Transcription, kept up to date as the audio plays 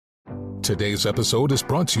Today's episode is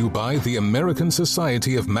brought to you by the American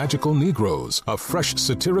Society of Magical Negroes, a fresh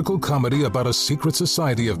satirical comedy about a secret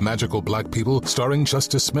society of magical black people starring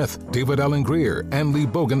Justice Smith, David Alan Grier, Ann Lee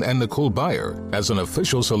Bogan, and Nicole Byer. As an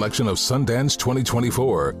official selection of Sundance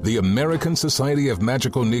 2024, the American Society of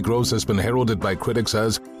Magical Negroes has been heralded by critics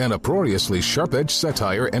as an uproariously sharp-edged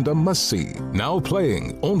satire and a must-see. Now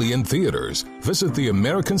playing only in theaters. Visit the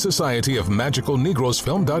American Society of Magical Negroes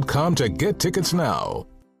Film.com to get tickets now.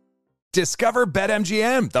 Discover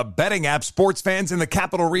BetMGM, the betting app sports fans in the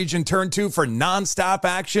capital region turn to for nonstop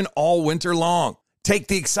action all winter long. Take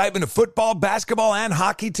the excitement of football, basketball, and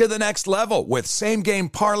hockey to the next level with same-game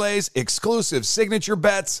parlays, exclusive signature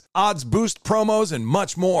bets, odds boost promos, and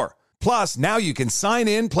much more. Plus, now you can sign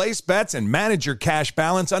in, place bets, and manage your cash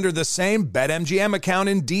balance under the same BetMGM account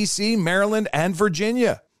in D.C., Maryland, and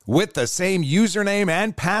Virginia. With the same username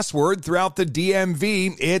and password throughout the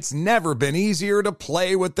DMV, it's never been easier to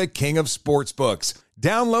play with the king of sportsbooks.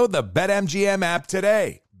 Download the BetMGM app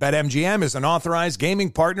today. BetMGM is an authorized gaming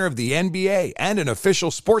partner of the NBA and an official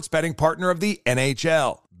sports betting partner of the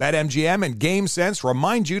NHL. BetMGM and GameSense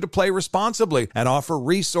remind you to play responsibly and offer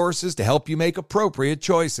resources to help you make appropriate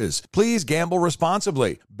choices. Please gamble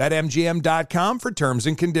responsibly. BetMGM.com for terms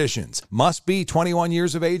and conditions. Must be 21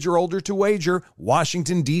 years of age or older to wager.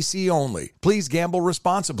 Washington, D.C. only. Please gamble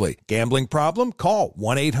responsibly. Gambling problem? Call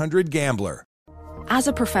 1-800-GAMBLER. As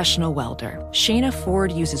a professional welder, Shayna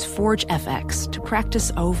Ford uses Forge FX to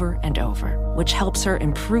practice over and over, which helps her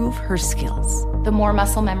improve her skills. The more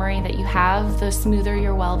muscle memory that you have, the smoother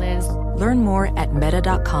your weld is. Learn more at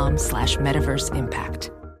meta.com/metaverse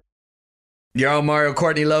impact. Yo, Mario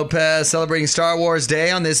Courtney Lopez celebrating Star Wars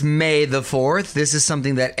Day on this May the 4th. This is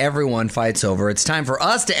something that everyone fights over. It's time for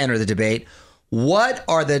us to enter the debate. What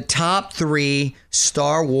are the top 3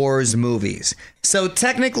 Star Wars movies? So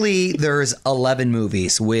technically, there's 11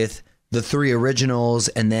 movies with the 3 originals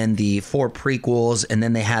and then the 4 prequels, and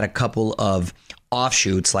then they had a couple of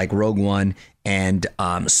offshoots like Rogue One and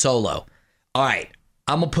Solo. All right,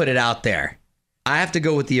 I'm going to put it out there. I have to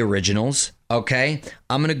go with the originals, okay?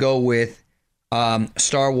 I'm going to go with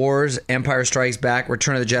Star Wars, Empire Strikes Back,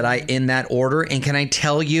 Return of the Jedi in that order. And can I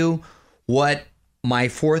tell you what my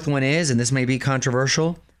 4th one is, and this may be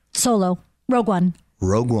controversial? Solo. Rogue One.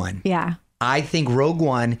 Rogue One. Yeah. I think Rogue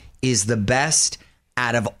One is the best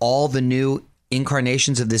out of all the new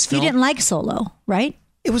incarnations of this film. You didn't like Solo, right?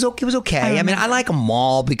 It was okay. I mean, I like them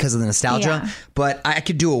all because of the nostalgia, but I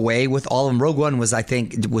could do away with all of them. Rogue One was, I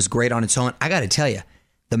think, was great on its own. I got to tell you,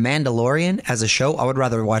 The Mandalorian as a show, I would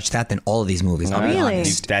rather watch that than all of these movies. I'll be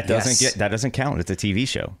honest. That doesn't count. It's a TV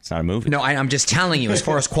show. It's not a movie. No, I'm just telling you as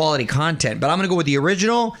far as quality content. But I'm going to go with the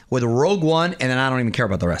original, with Rogue One, and then I don't even care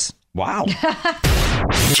about the rest. Wow.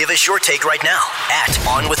 Give us your take right now at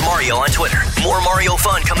On With Mario on Twitter. More Mario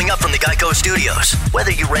fun coming up from the Geico Studios.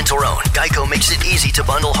 Whether you rent or own, Geico makes it easy to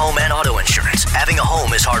bundle home and auto insurance. Having a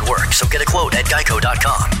home is hard work, so get a quote at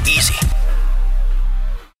geico.com. Easy.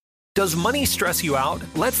 Does money stress you out?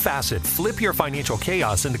 Let Facet flip your financial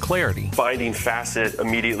chaos into clarity. Finding Facet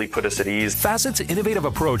immediately put us at ease. Facet's innovative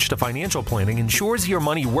approach to financial planning ensures your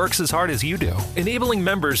money works as hard as you do, enabling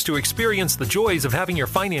members to experience the joys of having your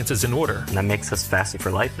finances in order. And that makes us Facet for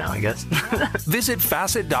life now, I guess. Visit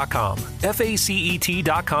Facet.com,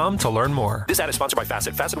 FACET.com to learn more. This ad is sponsored by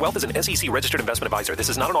Facet. Facet Wealth is an SEC registered investment advisor. This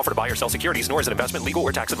is not an offer to buy or sell securities, nor is it investment, legal,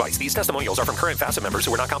 or tax advice. These testimonials are from current Facet members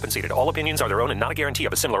who are not compensated. All opinions are their own and not a guarantee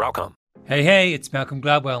of a similar outcome. Hey, it's Malcolm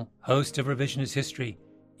Gladwell, host of Revisionist History.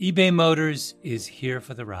 eBay Motors is here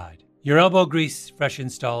for the ride. Your elbow grease, fresh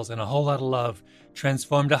installs, and a whole lot of love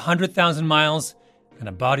transformed 100,000 miles and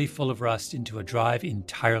a body full of rust into a drive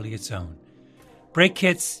entirely its own. Brake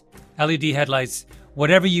kits, LED headlights,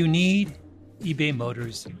 whatever you need, eBay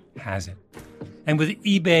Motors has it. And with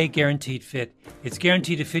eBay Guaranteed Fit, it's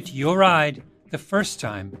guaranteed to fit your ride the first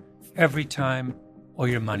time, every time, or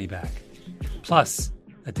your money back. Plus,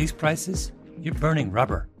 at these prices, you're burning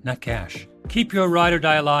rubber, not cash. Keep your ride or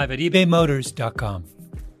die alive at ebaymotors.com.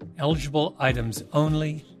 Eligible items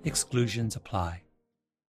only. Exclusions apply.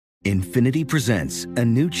 Infiniti presents a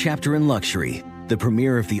new chapter in luxury. The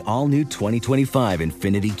premiere of the all-new 2025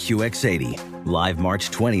 Infiniti QX80. Live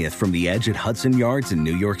March 20th from the Edge at Hudson Yards in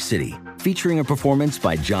New York City. Featuring a performance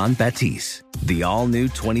by John Batiste. The all-new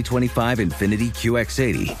 2025 Infiniti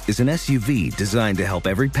QX80 is an SUV designed to help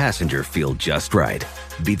every passenger feel just right.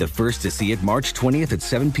 Be the first to see it March 20th at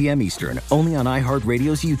 7 p.m. Eastern, only on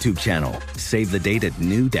iHeartRadio's YouTube channel. Save the date at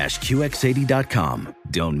new-QX80.com.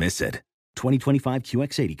 Don't miss it. 2025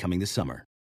 QX80 coming this summer.